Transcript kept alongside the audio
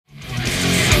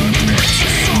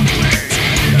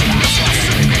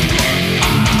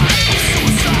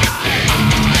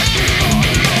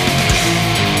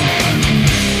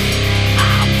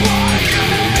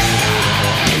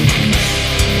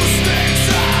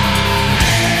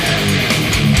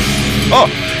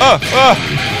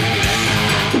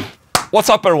What's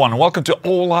up everyone, and welcome to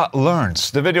Ola Learns,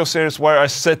 the video series where I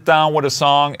sit down with a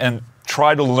song and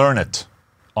try to learn it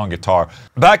on guitar.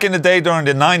 Back in the day during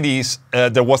the 90s,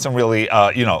 there wasn't really,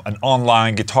 you know, an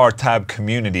online guitar tab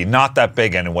community. Not that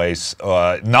big anyways,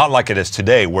 not like it is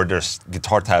today where there's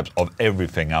guitar tabs of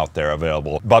everything out there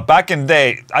available. But back in the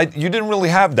day, you didn't really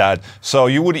have that. So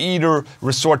you would either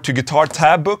resort to guitar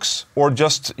tab books or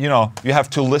just, you know, you have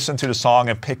to listen to the song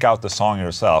and pick out the song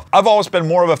yourself. I've always been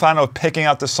more of a fan of picking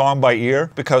out the song by ear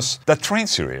because that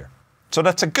trains your ear. So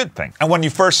that's a good thing. And when you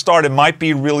first start, it might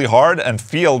be really hard and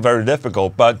feel very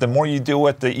difficult, but the more you do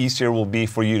it, the easier it will be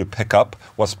for you to pick up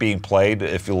what's being played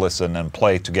if you listen and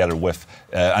play together with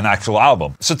an actual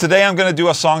album. So today I'm gonna do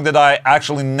a song that I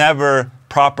actually never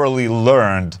properly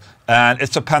learned, and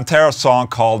it's a Pantera song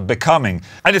called Becoming.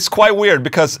 And it's quite weird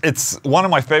because it's one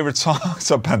of my favorite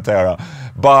songs of Pantera,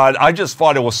 but I just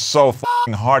thought it was so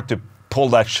f***ing hard to pull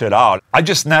that shit out. I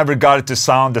just never got it to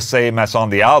sound the same as on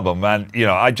the album, and you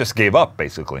know, I just gave up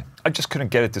basically. I just couldn't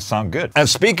get it to sound good. And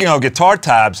speaking of guitar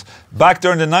tabs, back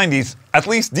during the 90s, at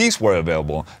least these were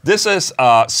available. This is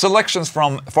selections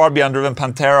from Far Beyond Driven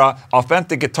Pantera,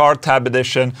 Authentic Guitar Tab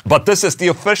Edition, but this is the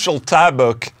official tab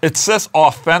book. It says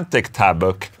Authentic Tab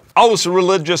Book. I was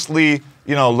religiously,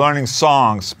 you know, learning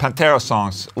songs, Pantera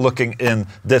songs, looking in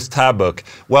this tab book.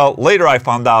 Well, later I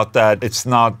found out that it's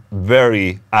not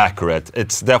very accurate.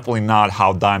 It's definitely not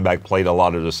how Dimebag played a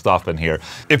lot of the stuff in here.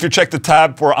 If you check the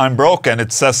tab for I'm Broken,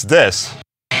 it says this.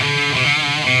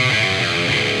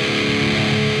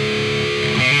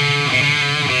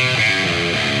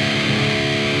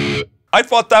 I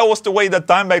thought that was the way that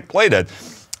Dimebag played it.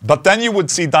 But then you would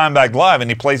see Dimebag live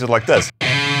and he plays it like this.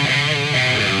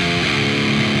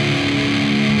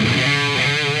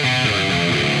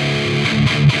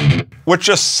 Which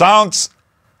just sounds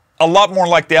a lot more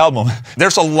like the album.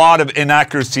 There's a lot of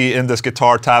inaccuracy in this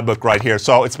guitar tab book right here,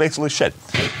 so it's basically shit.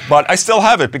 But I still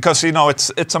have it because, you know,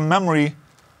 it's a memory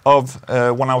of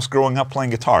when I was growing up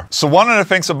playing guitar. So one of the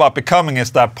things about Becoming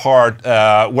is that part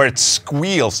where it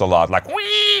squeals a lot, like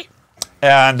whee!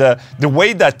 And the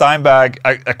way that Dimebag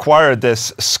acquired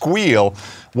this squeal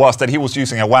was that he was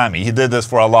using a whammy. He did this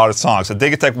for a lot of songs. A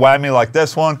Digitech whammy like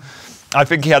this one. I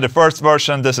think he had the first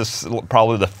version, this is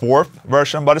probably the fourth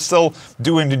version, but it's still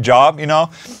doing the job, you know?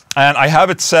 And I have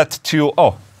it set to,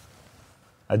 oh,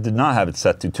 I did not have it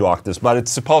set to 2 octaves, but it's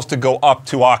supposed to go up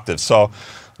 2 octaves, so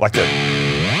like this.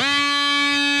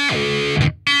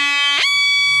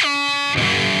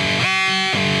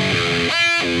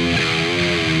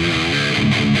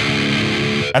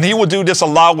 And he would do this a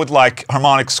lot with like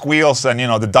harmonic squeals and, you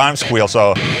know, the dime squeal,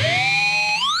 so.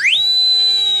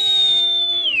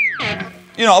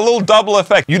 You know, a little double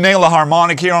effect. You nail a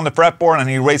harmonic here on the fretboard and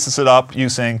he raises it up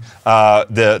using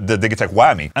the Digitech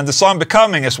whammy. And the song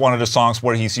Becoming is one of the songs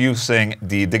where he's using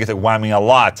the Digitech whammy a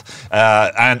lot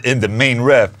and in the main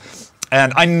riff.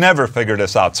 And I never figured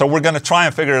this out. So we're gonna try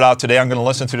and figure it out today. I'm gonna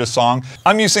listen to the song.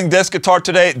 I'm using this guitar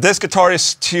today. This guitar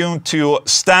is tuned to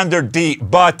standard D,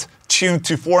 but tuned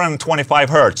to 425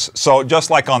 Hertz. So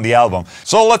just like on the album.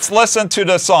 So let's listen to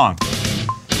the song.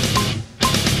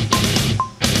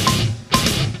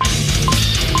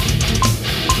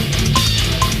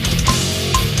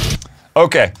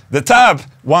 Okay, the tab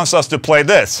wants us to play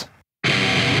this.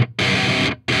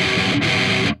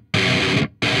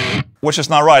 Which is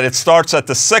not right, it starts at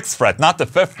the 6th fret, not the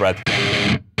 5th fret.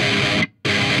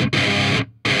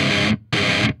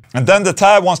 And then the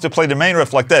tab wants to play the main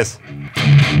riff like this.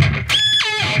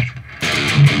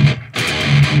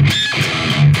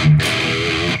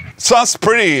 Sounds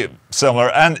pretty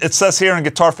similar, and it says here in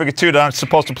Guitar Figure 2 that I'm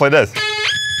supposed to play this.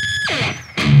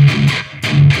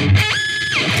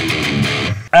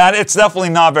 And it's definitely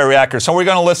not very accurate, so we're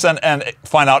gonna listen and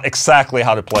find out exactly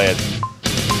how to play it.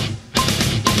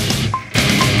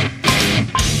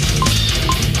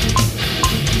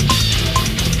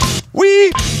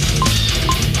 Whee!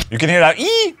 You can hear that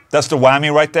E! That's the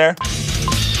whammy right there.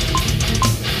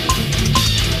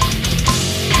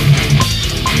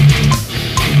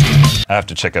 I have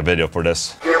to check a video for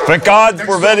this. Thank God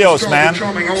for videos, man.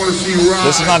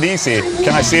 This is not easy.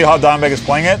 Can I see how Dimebag is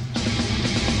playing it?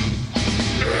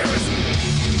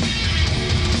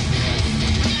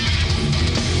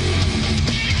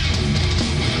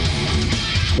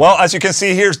 Well, as you can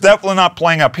see here, it's definitely not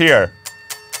playing up here.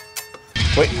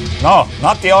 Wait, no,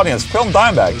 not the audience. Film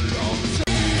Dimebag.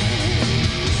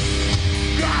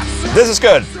 This is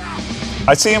good.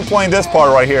 I see him playing this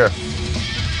part right here.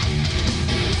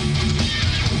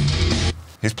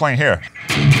 He's playing here.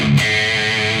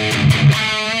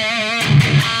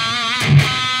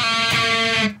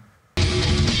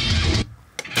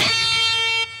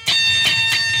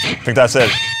 think that's it.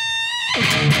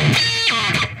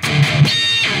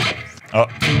 Oh.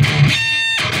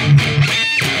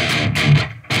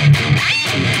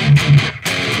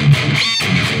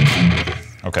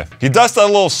 Okay. He does that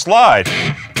little slide.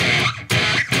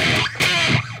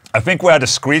 I think we had the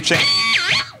screeching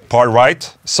part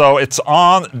right. So it's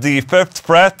on the 5th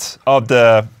fret of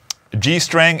the G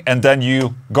string, and then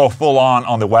you go full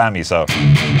on the whammy, so.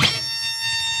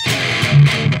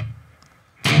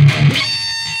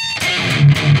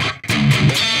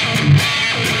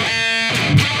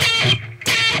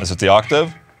 Is it the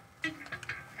octave?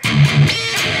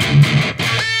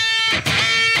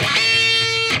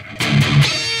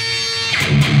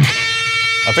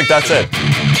 I think that's it.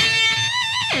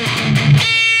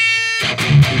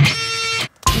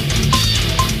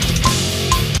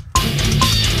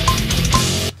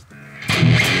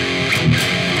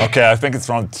 Okay, I think it's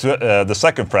from the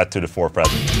 2nd fret to the 4th fret.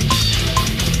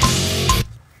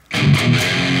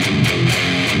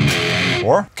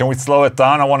 Or can we slow it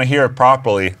down? I want to hear it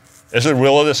properly. Is it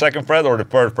really the 2nd fret or the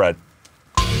 3rd fret?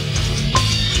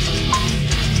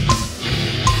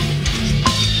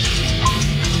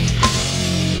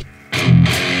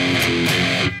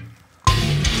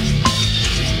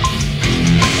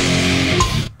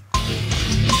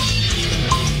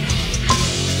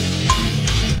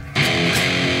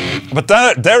 But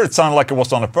there it sounded like it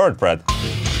was on the 3rd fret.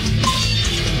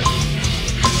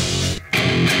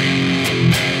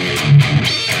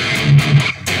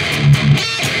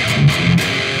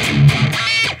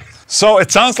 So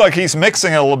it sounds like he's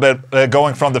mixing a little bit,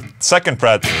 going from the 2nd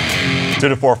fret to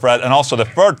the 4th fret, and also the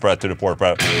 3rd fret to the 4th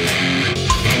fret.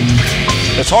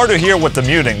 It's hard to hear with the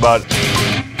muting, but...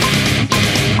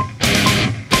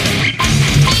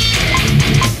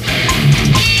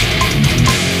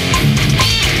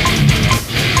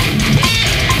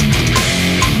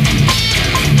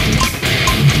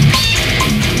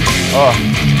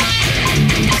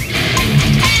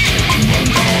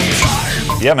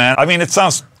 Yeah, man. I mean, it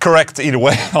sounds correct either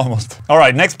way, almost. All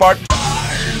right, next part.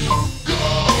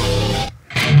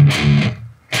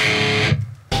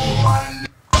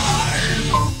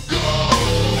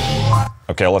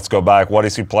 Okay, let's go back. What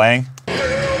is he playing?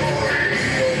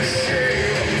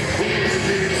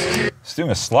 He's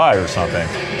doing a slide or something.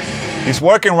 He's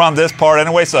working around this part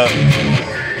anyway, so...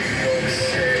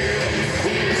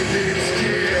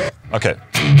 Okay.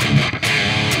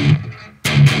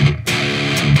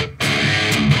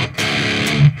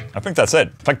 I think that's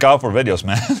it. Thank God for videos,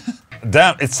 man.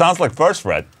 Damn, it sounds like 1st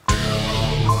fret.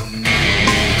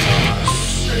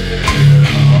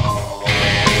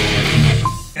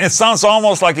 It sounds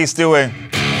almost like he's doing...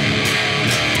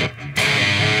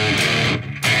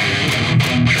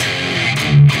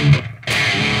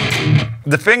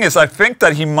 The thing is, I think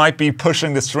that he might be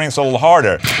pushing the strings a little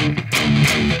harder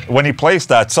when he plays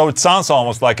that, so it sounds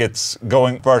almost like it's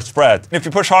going 1st fret. If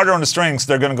you push harder on the strings,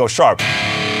 they're gonna go sharp.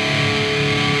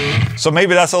 So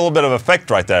maybe that's a little bit of effect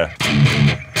right there.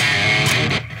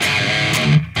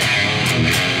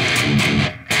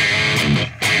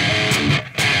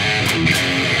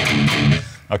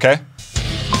 Okay.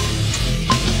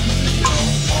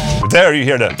 There you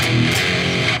hear that.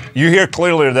 You hear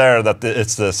clearly there that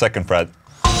it's the 2nd fret.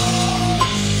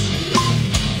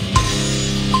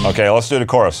 Okay, let's do the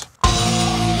chorus.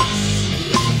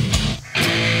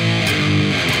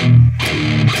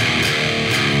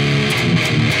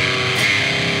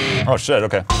 Oh shit,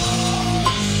 okay.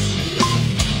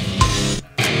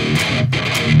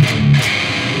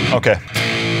 Okay.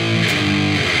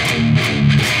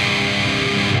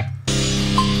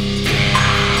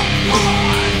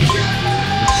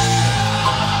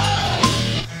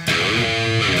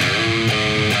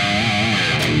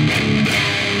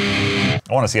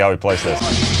 I want to see how he plays this.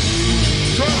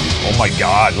 Oh my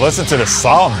god, listen to the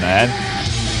sound, man.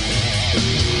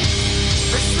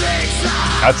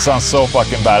 That sounds so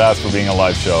fucking badass for being a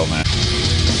live show, man.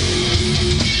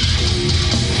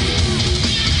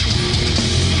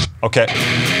 Okay.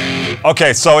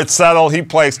 Okay, so it's settled. He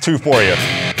plays 2 for you.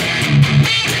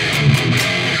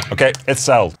 Okay, it's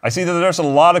settled. I see that there's a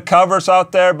lot of covers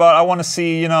out there, but I want to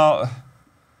see, you know...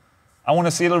 I want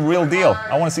to see the real deal.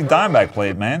 I want to see Dimebag play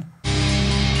it, man.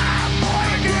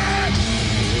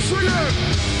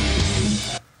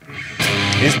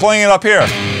 He's playing it up here.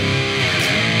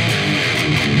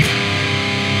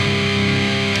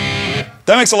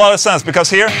 That makes a lot of sense, because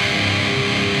here,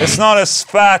 it's not as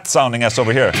fat sounding as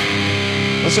over here.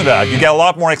 Listen to that, you get a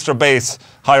lot more extra bass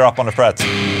higher up on the frets.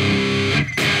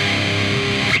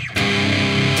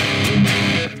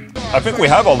 I think we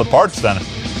have all the parts then.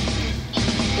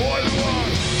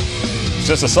 It's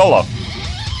just a solo.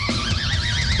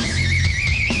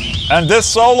 And this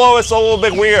solo is a little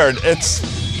bit weird.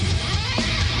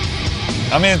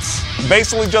 I mean, it's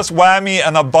basically just Whammy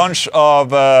and a bunch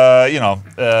of, you know,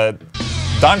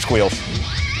 dime squeals.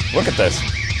 Look at this.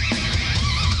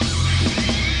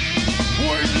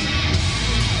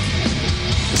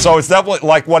 So it's definitely,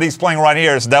 like what he's playing right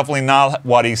here is definitely not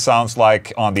what he sounds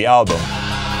like on the album.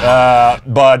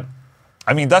 But,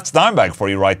 I mean, that's Dimebag for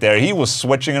you right there. He was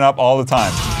switching it up all the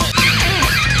time.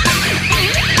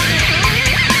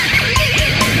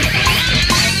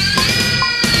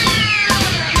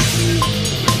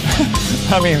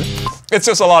 I mean, it's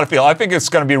just a lot of feel. I think it's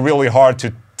going to be really hard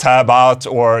to tab out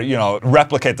or, you know,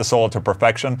 replicate the solo to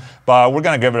perfection, but we're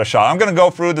going to give it a shot. I'm going to go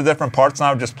through the different parts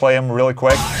now, just play them really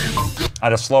quick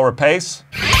at a slower pace.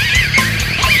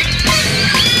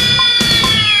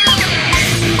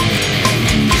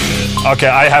 Okay,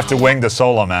 I have to wing the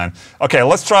solo, man. Okay,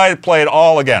 let's try to play it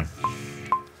all again.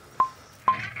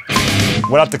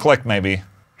 Without the click, maybe.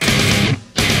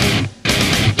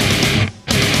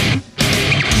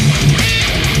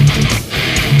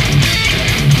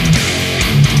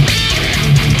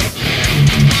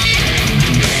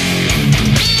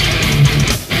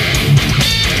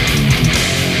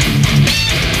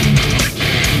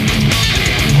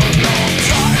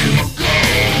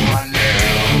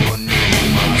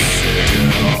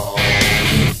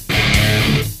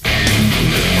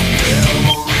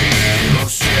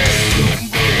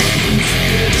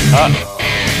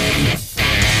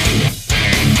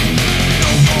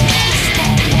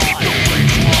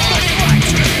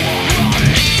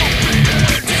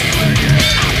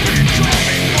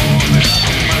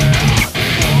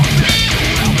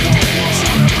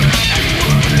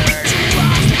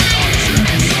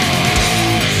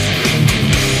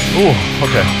 Ooh,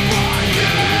 okay.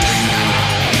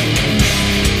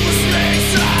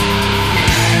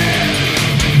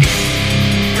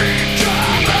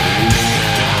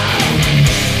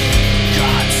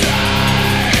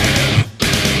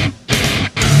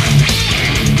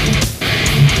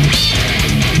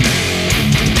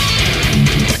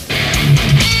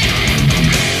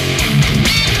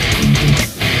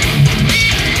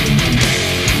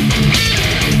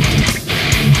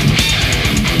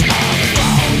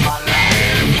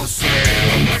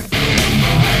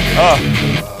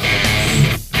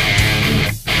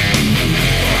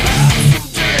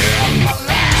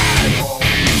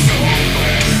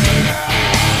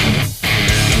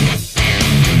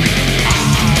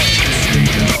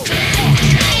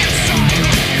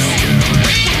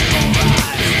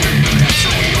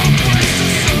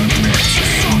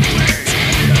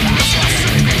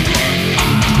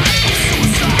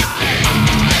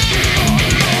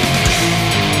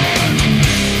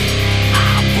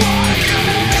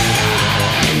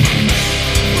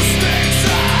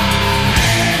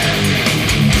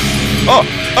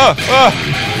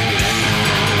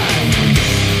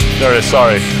 There it is,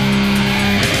 sorry.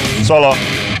 Solo.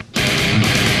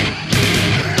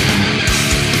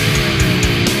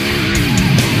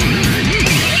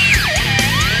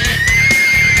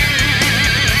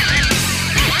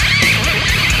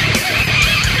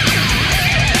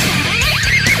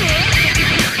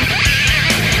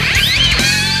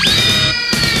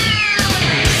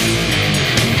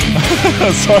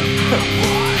 Sorry.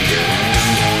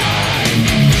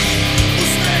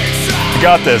 You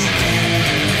got this.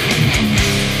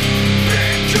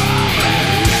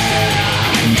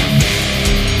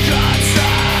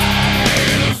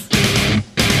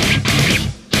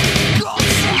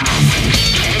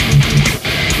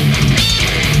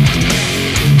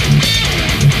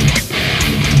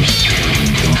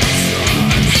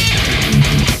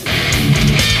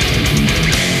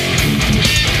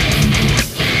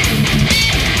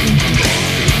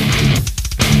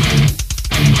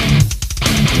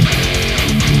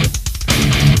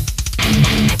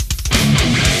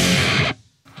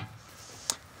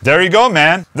 There you go,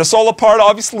 man. The solo part,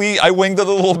 obviously, I winged it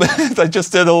a little bit. I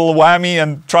just did a little whammy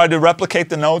and tried to replicate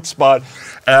the notes, but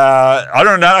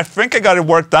other than that, I think I got it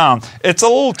worked down. It's a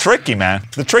little tricky, man.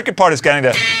 The tricky part is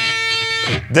getting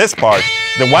this part.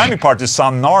 The whammy part just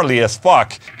sounds gnarly as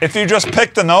fuck. If you just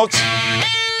pick the notes,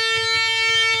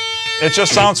 it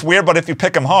just sounds weird, but if you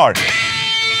pick them hard,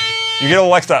 you get a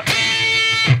little extra,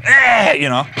 you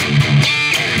know.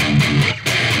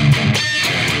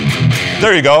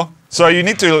 There you go. So you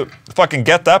need to fucking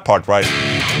get that part right.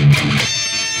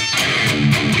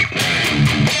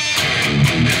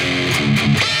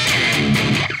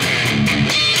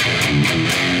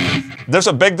 There's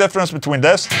a big difference between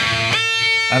this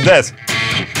and this.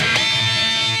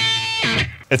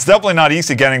 It's definitely not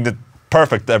easy getting the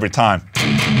perfect every time.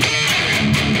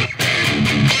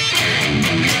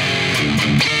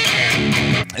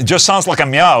 It just sounds like a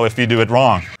meow if you do it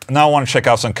wrong. Now I want to check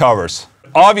out some covers.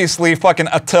 Obviously, fucking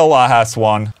Attila has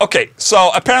one. Okay,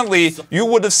 so apparently you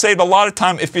would have saved a lot of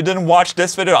time if you didn't watch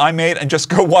this video I made and just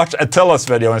go watch Attila's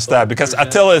video instead, because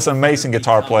Attila is an amazing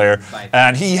guitar player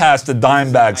and he has the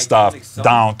Dimebag stuff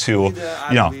down to,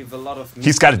 you know,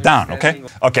 he's got it down, okay?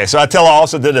 Okay, so Attila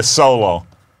also did a solo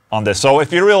on this. So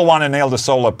if you really want to nail the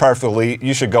solo perfectly,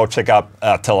 you should go check out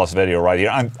Attila's video right here.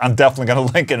 I'm definitely going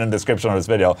to link it in the description of this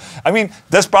video. I mean,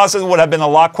 this process would have been a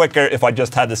lot quicker if I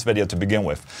just had this video to begin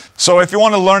with. So if you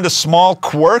want to learn the small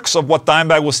quirks of what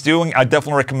Dimebag was doing, I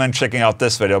definitely recommend checking out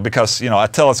this video, because, you know,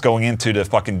 Attila's going into the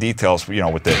fucking details, you know,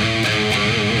 with the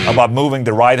about moving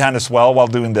the right hand as well while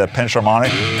doing the pinch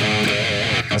harmonic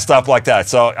and stuff like that.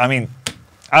 So, I mean,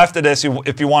 after this,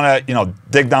 if you want to, you know,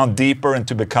 dig down deeper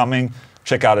into Becoming,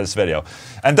 check out this video.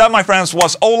 And that, my friends,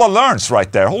 was Ola Learns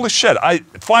right there. Holy shit, I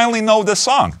finally know this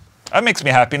song. That makes me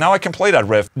happy. Now I can play that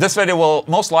riff. This video will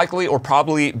most likely or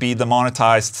probably be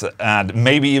demonetized and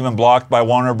maybe even blocked by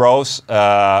Warner Bros.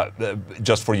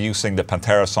 Just for using the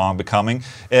Pantera song Becoming.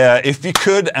 If you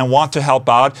could and want to help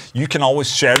out, you can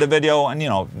always share the video and, you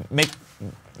know,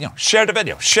 share the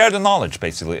video, share the knowledge,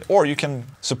 basically. Or you can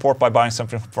support by buying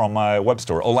something from my web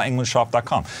store,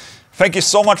 olaenglundshop.com. Thank you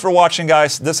so much for watching,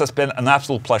 guys. This has been an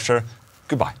absolute pleasure.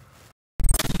 Goodbye.